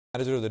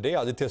Manager of the day.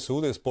 Aditya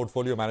Sood is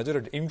portfolio manager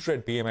at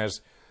InCred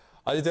PMS.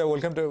 Aditya,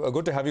 welcome to.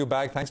 Good to have you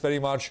back. Thanks very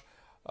much.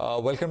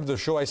 Welcome to the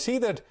show. I see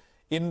that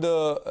in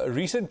the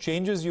recent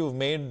changes you've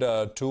made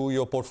to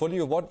your portfolio,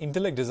 you've got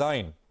Intellect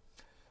Design.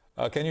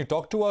 Can you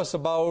talk to us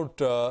about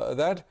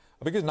that?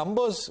 Because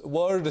numbers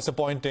were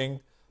disappointing.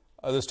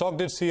 The stock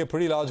did see a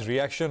pretty large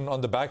reaction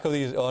on the back of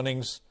these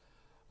earnings.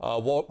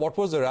 What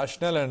was the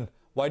rationale and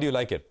why do you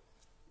like it?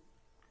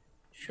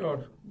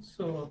 Sure.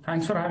 So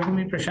thanks for having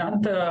me,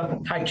 Prashant.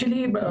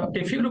 Actually,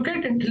 if you look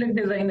at Intellect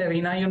Design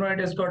arena, it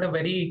has got a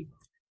very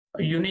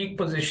unique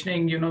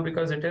positioning,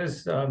 because it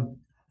is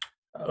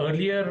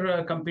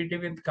earlier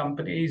competing with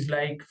companies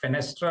like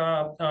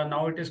Fenestra.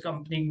 Now it is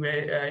competing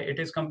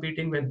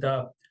with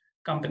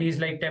companies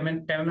like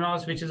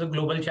Temenos, which is a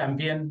global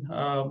champion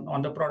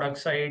on the product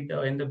side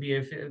in the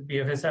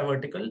BFSI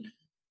vertical.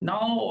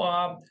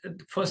 Now,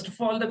 first of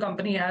all, the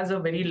company has a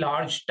very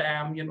large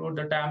TAM.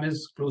 The TAM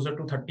is closer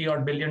to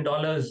 $30-odd billion.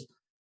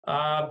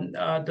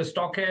 The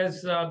stock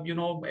has,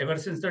 ever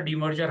since the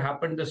demerger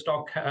happened, the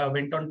stock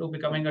went on to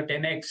becoming a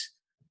 10x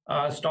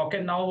stock.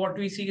 And now what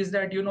we see is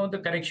that,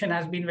 the correction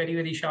has been very,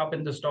 very sharp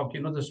in the stock.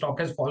 The stock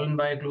has fallen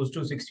by close to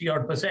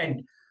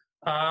 60-odd%.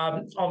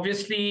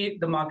 Obviously,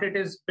 the market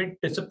is a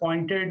bit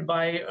disappointed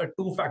by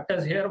two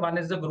factors here. One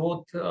is the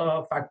growth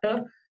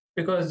factor.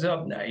 Because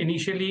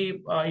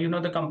initially,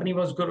 the company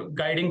was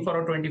guiding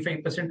for a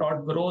 25%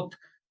 odd growth,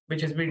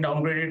 which has been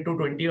downgraded to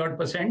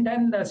 20-odd%.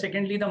 And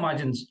secondly, the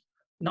margins.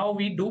 Now,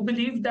 we do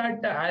believe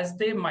that as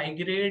they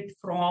migrate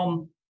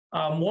from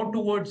more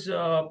towards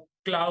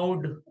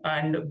cloud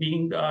and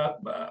being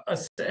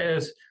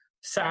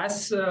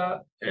SaaS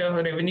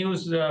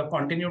revenues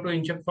continue to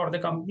inch up for the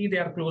company, they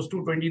are close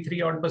to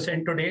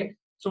 23-odd% today.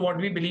 So what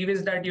we believe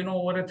is that,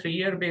 over a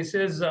 3-year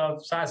basis,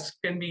 SaaS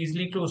can be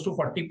easily close to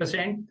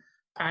 40%.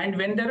 And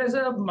when there is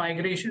a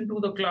migration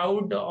to the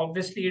cloud,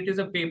 obviously it is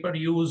a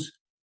pay-per-use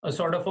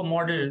sort of a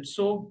model.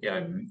 So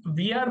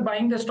we are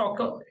buying the stock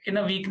in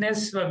a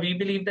weakness. We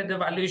believe that the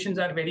valuations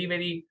are very,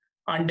 very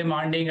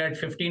undemanding at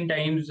 15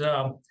 times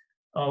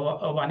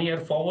 1 year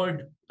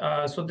forward.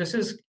 So this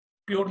is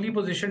purely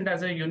positioned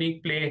as a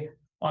unique play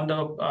on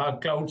the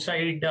cloud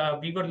side.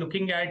 We were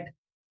looking at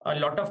a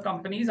lot of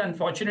companies.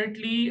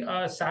 Unfortunately,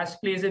 SaaS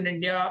plays in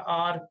India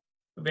are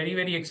very,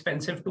 very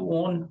expensive to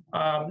own,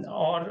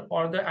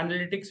 or the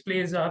analytics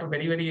plays are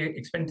very, very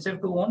expensive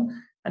to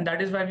own. And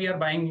that is why we are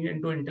buying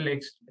into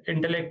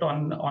Intellect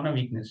on a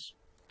weakness.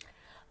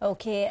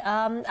 Okay.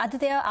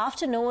 Aditya,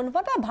 afternoon.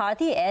 What about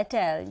Bharti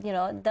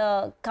Airtel?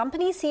 The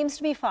company seems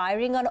to be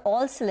firing on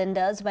all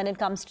cylinders when it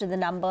comes to the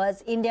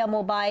numbers. India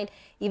Mobile,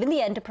 even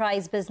the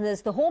enterprise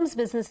business, the homes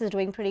business is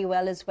doing pretty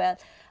well as well.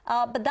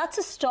 But that's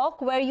a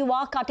stock where you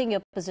are cutting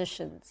your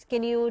positions.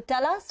 Can you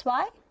tell us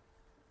why?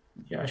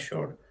 Yeah,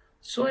 sure.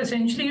 So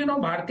essentially,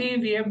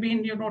 Bharti, we have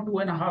been,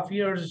 2.5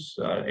 years.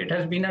 It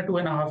has been a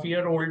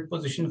 2.5-year-old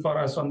position for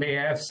us on the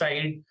AF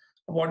side.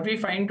 What we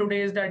find today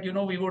is that,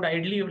 we would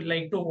ideally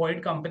like to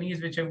avoid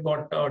companies which have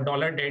got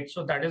dollar debt.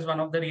 So that is one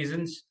of the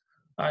reasons.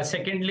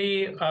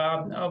 Secondly,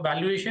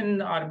 valuation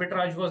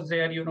arbitrage was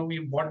there. We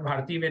bought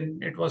Bharti when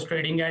it was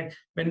trading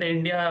when the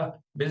India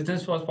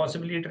business was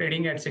possibly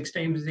trading at 6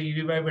 times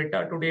the EV by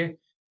EBITDA. Today,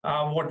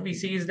 what we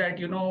see is that,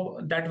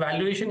 that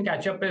valuation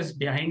catch-up is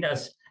behind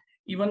us.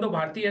 Even though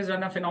Bharti has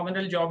done a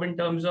phenomenal job in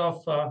terms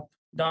of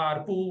the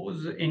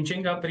ARPU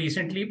inching up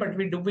recently, but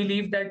we do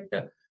believe that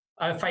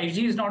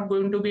 5G is not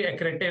going to be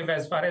accretive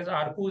as far as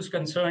ARPU is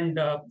concerned,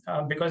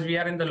 because we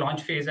are in the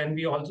launch phase and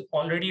we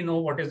already know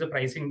what is the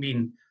pricing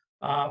been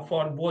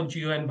for both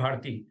Jio and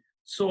Bharti.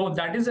 So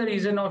that is the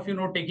reason of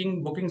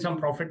booking some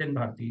profit in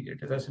Bharti.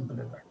 It is as simple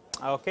as that.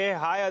 Okay,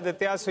 hi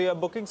Aditya. So you're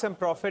booking some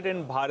profit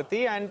in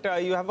Bharti, and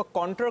you have a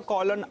contra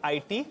call on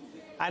IT.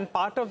 And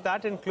part of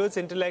that includes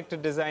Intellect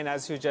Design,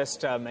 as you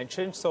just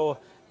mentioned. So,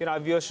 our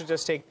viewers should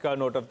just take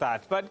note of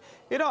that. But,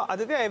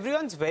 Aditya,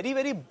 everyone's very,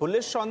 very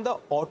bullish on the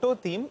auto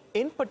theme,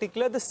 in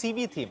particular the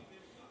CV theme.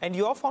 And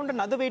you have found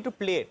another way to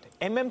play it,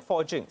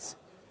 Forgings.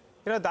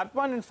 That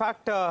one, in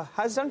fact,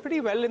 has done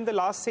pretty well in the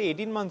last, say,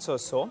 18 months or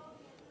so.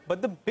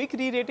 But the big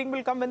re-rating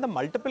will come when the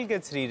multiple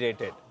gets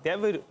re-rated. They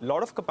have a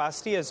lot of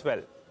capacity as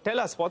well.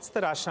 Tell us, what's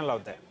the rationale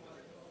out there?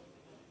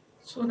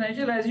 So,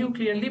 Nigel, as you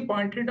clearly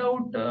pointed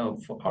out,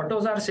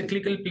 autos are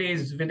cyclical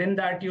plays. Within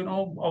that,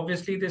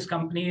 obviously this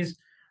company is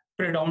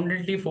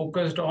predominantly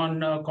focused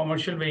on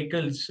commercial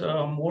vehicles,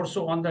 more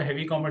so on the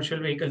heavy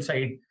commercial vehicle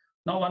side.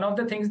 Now, one of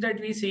the things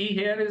that we see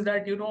here is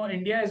that,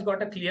 India has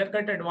got a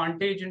clear-cut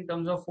advantage in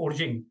terms of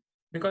forging,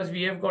 because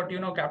we have got,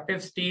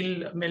 captive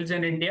steel mills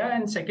in India.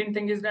 And second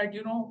thing is that,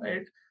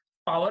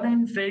 power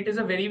and freight is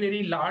a very,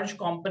 very large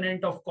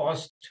component of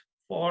cost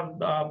for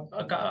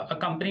a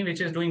company which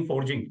is doing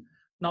forging.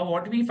 Now,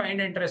 what we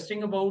find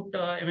interesting about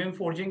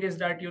Forging is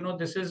that,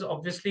 this is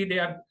obviously they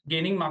are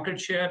gaining market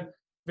share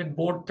with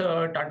both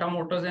Tata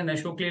Motors and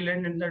Ashok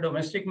Leyland in the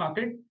domestic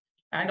market.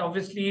 And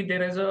obviously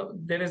there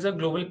is a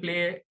global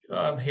play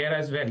here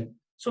as well.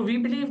 So we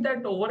believe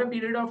that over a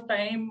period of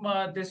time,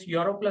 this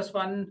Euro Plus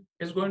One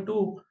is going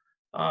to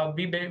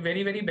be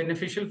very, very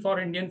beneficial for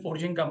Indian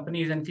forging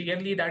companies. And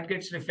clearly that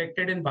gets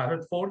reflected in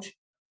Bharat Forge.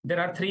 There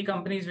are 3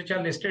 companies which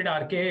are listed,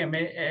 RK,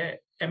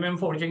 MM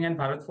Forging and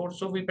Bharat Forge.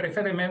 So we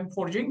prefer MM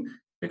Forging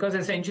because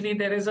essentially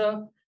there is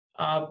a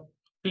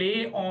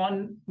play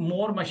on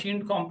more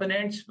machined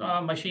components.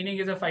 Machining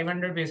is a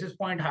 500 basis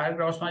point higher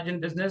gross margin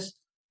business.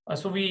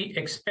 So we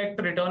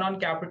expect return on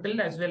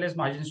capital as well as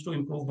margins to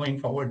improve going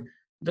forward.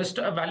 The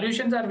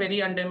valuations are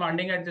very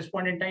undemanding at this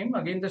point in time.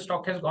 Again, the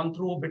stock has gone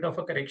through a bit of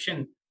a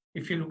correction.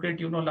 If you look at,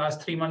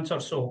 last 3 months or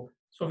so.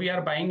 So we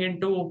are buying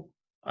into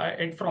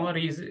it from a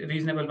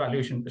reasonable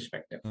valuation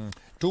perspective.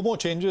 2 more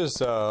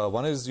changes.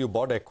 One is you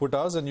bought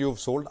Equitas and you've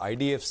sold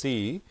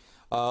IDFC.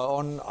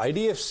 On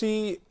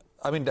IDFC,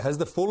 I mean, has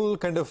the full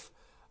kind of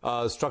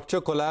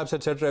structure collapse,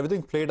 etc.,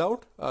 everything played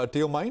out to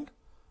your mind?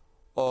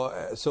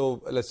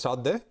 So let's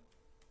start there.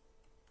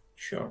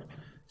 Sure.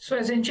 So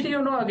essentially,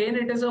 again,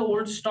 it is an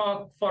old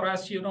stock for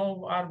us.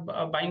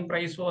 Our buying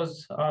price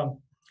was,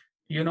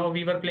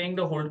 we were playing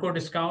the holdco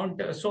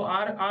discount. So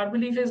our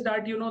belief is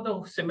that,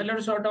 the similar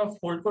sort of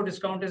holdco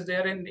discount is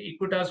there in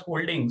Equitas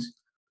Holdings,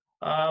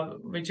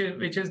 which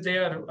is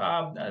there.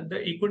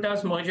 The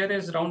Equitas merger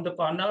is around the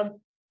corner.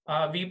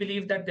 We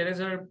believe that there is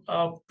a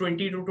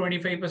 20 to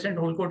 25%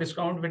 holdco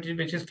discount,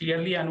 which is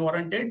clearly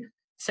unwarranted.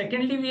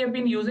 Secondly, we have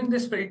been using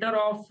this filter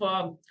of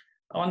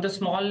on the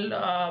small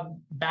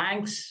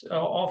banks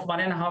of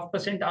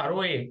 1.5%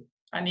 ROA,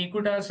 and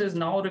Equitas is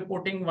now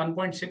reporting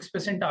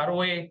 1.6%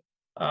 ROA.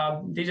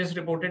 They just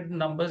reported the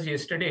numbers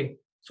yesterday.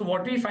 So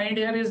what we find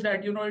here is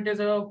that, it is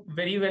a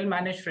very well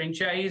managed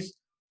franchise,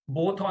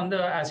 both on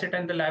the asset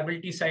and the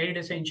liability side.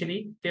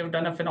 Essentially, they've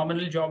done a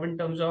phenomenal job in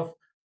terms of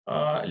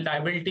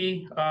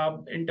liability,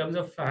 in terms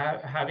of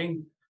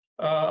having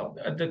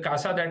the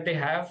CASA that they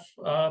have.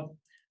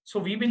 So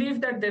we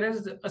believe that there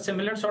is a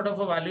similar sort of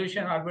a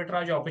valuation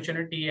arbitrage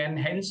opportunity, and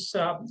hence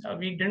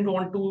we didn't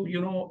want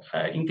to,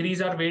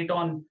 increase our weight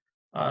on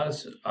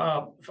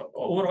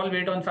overall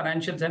weight on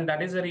financials, and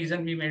that is the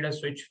reason we made a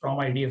switch from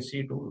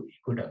IDFC to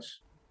Equitas.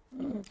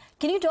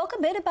 Can you talk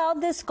a bit about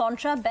this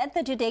contra bet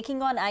that you're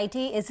taking on IT?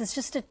 Is this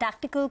just a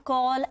tactical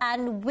call,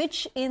 and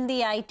which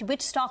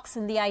stocks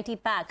in the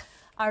IT pack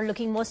are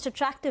looking most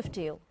attractive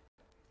to you?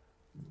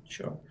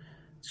 Sure.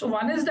 So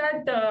one is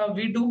that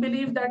we do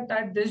believe that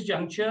at this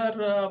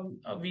juncture,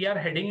 we are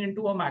heading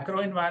into a macro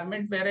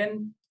environment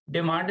wherein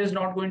demand is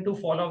not going to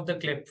fall off the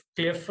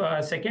cliff.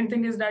 Second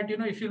thing is that,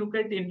 if you look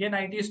at Indian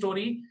IT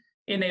story,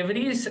 in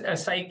every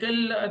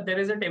cycle, there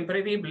is a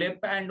temporary blip,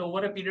 and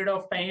over a period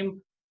of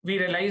time, we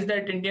realize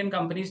that Indian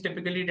companies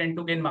typically tend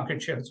to gain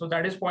market share. So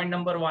that is point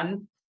number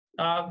 1.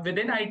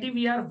 Within IT,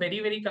 we are very,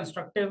 very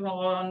constructive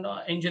on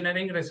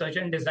engineering, research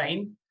and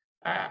design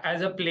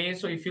as a play.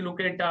 So if you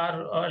look at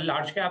our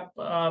large cap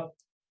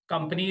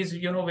companies,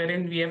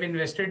 wherein we have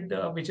invested,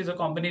 which is a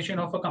combination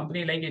of a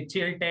company like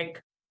HCL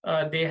Tech,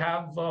 they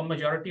have a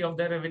majority of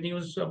their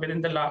revenues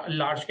within the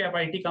large cap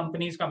IT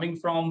companies coming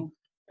from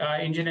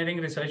engineering,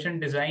 research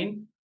and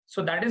design.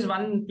 So that is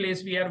one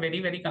place we are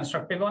very, very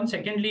constructive on.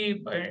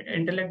 Secondly,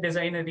 Intellect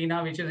Design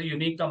Arena, which is a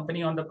unique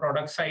company on the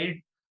product side.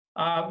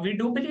 We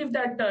do believe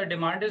that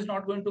demand is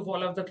not going to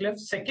fall off the cliff.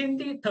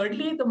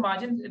 Thirdly,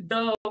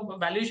 the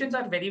valuations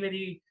are very,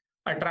 very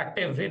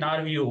attractive in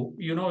our view.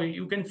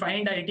 You can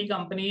find IT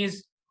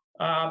companies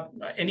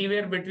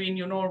anywhere between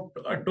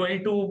 12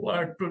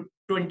 to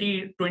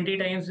 20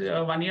 times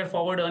 1 year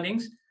forward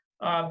earnings.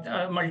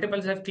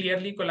 Multiples have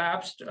clearly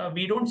collapsed.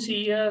 We don't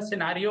see a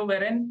scenario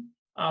wherein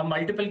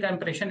multiple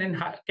compression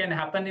can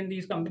happen in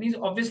these companies.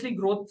 Obviously,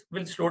 growth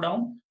will slow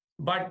down.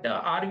 But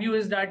our view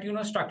is that,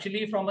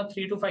 structurally from a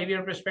 3 to 5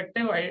 year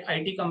perspective,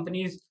 IT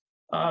companies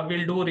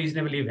will do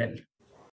reasonably well.